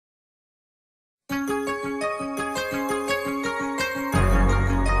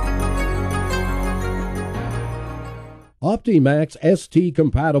Optimax ST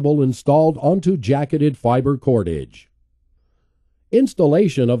compatible installed onto jacketed fiber cordage.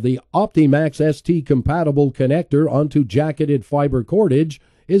 Installation of the Optimax ST compatible connector onto jacketed fiber cordage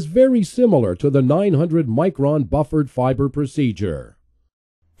is very similar to the 900 micron buffered fiber procedure.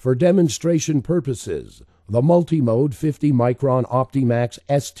 For demonstration purposes, the multi-mode 50 micron Optimax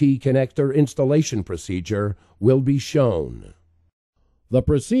ST connector installation procedure will be shown. The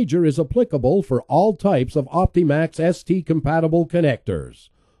procedure is applicable for all types of Optimax ST compatible connectors,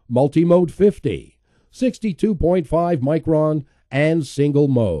 multi-mode 50, 62.5 micron, and single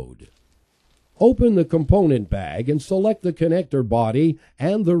mode. Open the component bag and select the connector body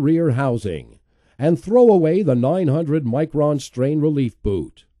and the rear housing, and throw away the 900 micron strain relief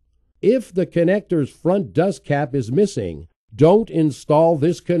boot. If the connector's front dust cap is missing, don't install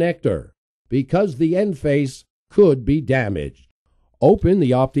this connector, because the end face could be damaged. Open the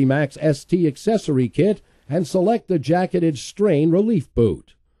Optimax ST accessory kit and select the jacketed strain relief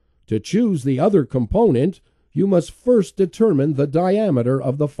boot. To choose the other component, you must first determine the diameter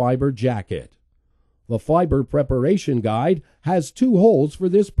of the fiber jacket. The fiber preparation guide has 2 holes for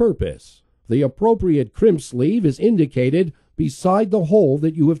this purpose. The appropriate crimp sleeve is indicated beside the hole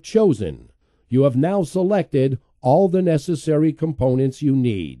that you have chosen. You have now selected all the necessary components you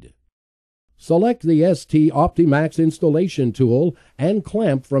need. Select the ST Optimax installation tool and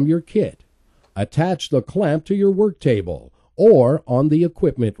clamp from your kit. Attach the clamp to your work table or on the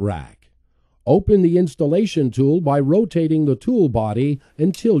equipment rack. Open the installation tool by rotating the tool body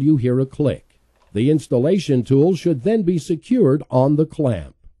until you hear a click. The installation tool should then be secured on the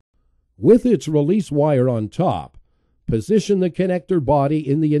clamp. With its release wire on top, position the connector body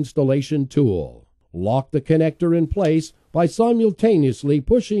in the installation tool. Lock the connector in place by simultaneously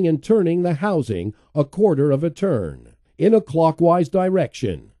pushing and turning the housing a quarter of a turn in a clockwise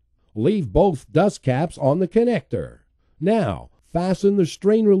direction. Leave both dust caps on the connector. Now, fasten the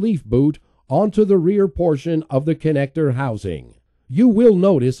strain relief boot onto the rear portion of the connector housing. You will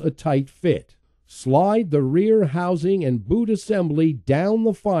notice a tight fit. Slide the rear housing and boot assembly down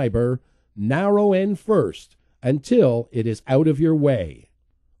the fiber, narrow end first, until it is out of your way.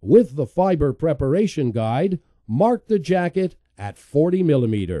 With the fiber preparation guide, mark the jacket at 40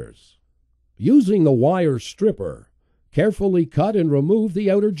 millimeters. Using the wire stripper, carefully cut and remove the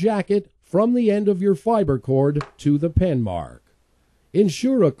outer jacket from the end of your fiber cord to the pen mark.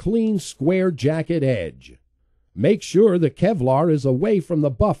 Ensure a clean square jacket edge. Make sure the Kevlar is away from the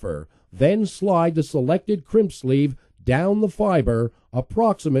buffer, then slide the selected crimp sleeve down the fiber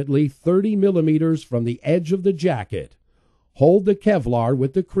approximately 30 millimeters from the edge of the jacket. Hold the Kevlar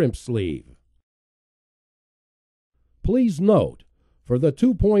with the crimp sleeve. Please note, for the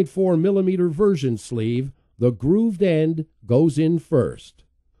 2.4 millimeter version sleeve, the grooved end goes in first.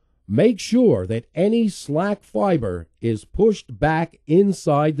 Make sure that any slack fiber is pushed back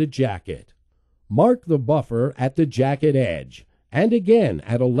inside the jacket. Mark the buffer at the jacket edge, and again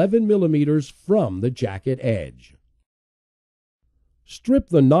at 11 millimeters from the jacket edge. Strip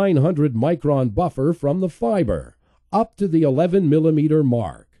the 900 micron buffer from the fiber up to the 11 millimeter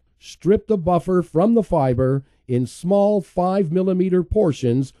mark. Strip the buffer from the fiber in small 5 millimeter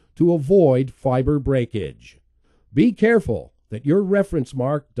portions to avoid fiber breakage. Be careful that your reference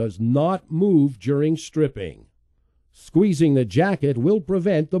mark does not move during stripping. Squeezing the jacket will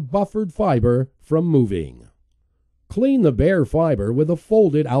prevent the buffered fiber from moving. Clean the bare fiber with a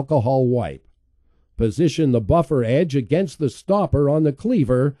folded alcohol wipe. Position the buffer edge against the stopper on the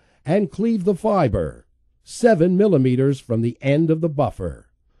cleaver and cleave the fiber 7 millimeters from the end of the buffer.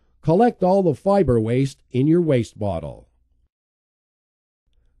 Collect all the fiber waste in your waste bottle.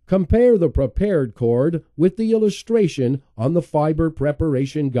 Compare the prepared cord with the illustration on the fiber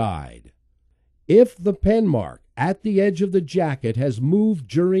preparation guide. If the pen mark at the edge of the jacket has moved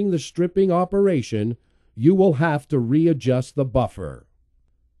during the stripping operation, you will have to readjust the buffer.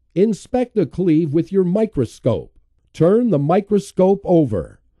 Inspect the cleave with your microscope. Turn the microscope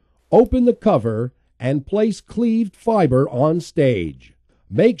over. Open the cover and place cleaved fiber on stage.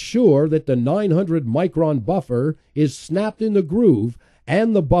 Make sure that the 900 micron buffer is snapped in the groove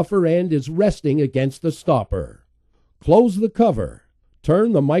and the buffer end is resting against the stopper. Close the cover.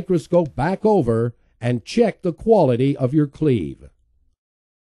 Turn the microscope back over and check the quality of your cleave.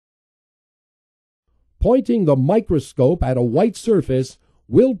 Pointing the microscope at a white surface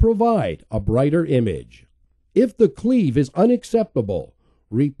will provide a brighter image. If the cleave is unacceptable,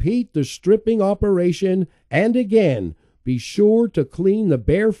 repeat the stripping operation and again be sure to clean the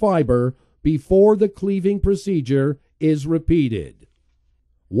bare fiber before the cleaving procedure is repeated.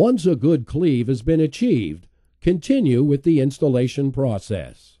 Once a good cleave has been achieved, continue with the installation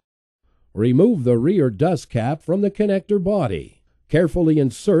process. Remove the rear dust cap from the connector body. Carefully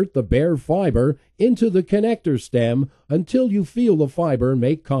insert the bare fiber into the connector stem until you feel the fiber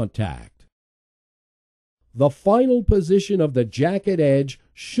make contact. The final position of the jacket edge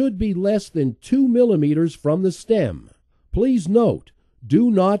should be less than 2 millimeters from the stem. Please note,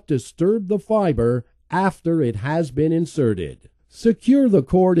 do not disturb the fiber after it has been inserted. Secure the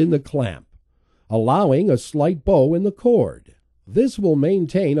cord in the clamp, allowing a slight bow in the cord. This will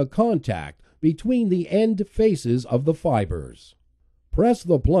maintain a contact between the end faces of the fibers. Press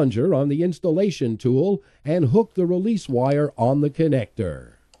the plunger on the installation tool and hook the release wire on the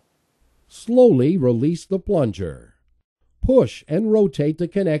connector. Slowly release the plunger. Push and rotate the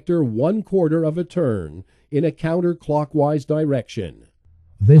connector 1/4 of a turn in a counterclockwise direction.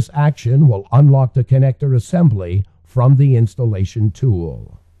 This action will unlock the connector assembly from the installation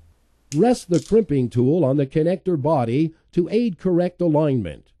tool. Rest the crimping tool on the connector body to aid correct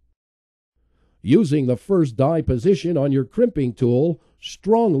alignment. Using the first die position on your crimping tool,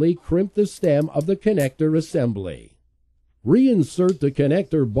 strongly crimp the stem of the connector assembly. Reinsert the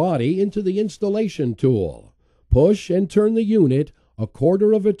connector body into the installation tool. Push and turn the unit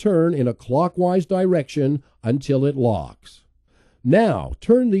 1/4 of a turn in a clockwise direction until it locks. Now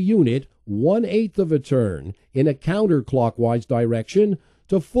turn the unit 1/8 of a turn in a counterclockwise direction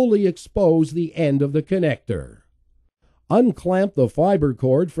to fully expose the end of the connector. Unclamp the fiber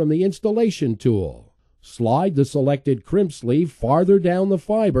cord from the installation tool. Slide the selected crimp sleeve farther down the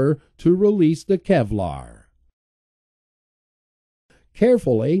fiber to release the Kevlar.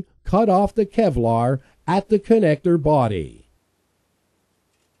 Carefully cut off the Kevlar at the connector body.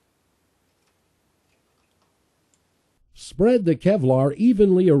 Spread the Kevlar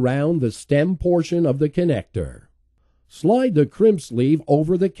evenly around the stem portion of the connector. Slide the crimp sleeve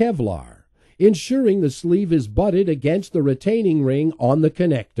over the Kevlar, ensuring the sleeve is butted against the retaining ring on the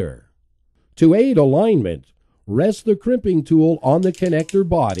connector. To aid alignment, rest the crimping tool on the connector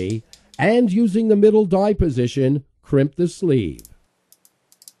body and, using the middle die position, crimp the sleeve.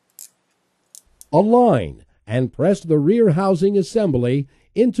 Align and press the rear housing assembly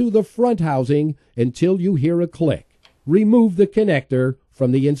into the front housing until you hear a click. Remove the connector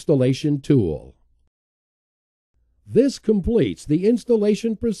from the installation tool. This completes the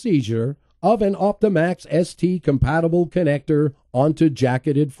installation procedure of an Optimax ST compatible connector onto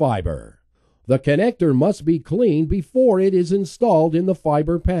jacketed fiber. The connector must be cleaned before it is installed in the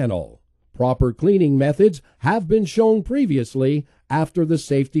fiber panel. Proper cleaning methods have been shown previously after the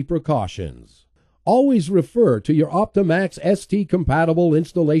safety precautions. Always refer to your Optimax ST compatible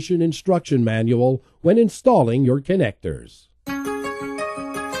installation instruction manual when installing your connectors.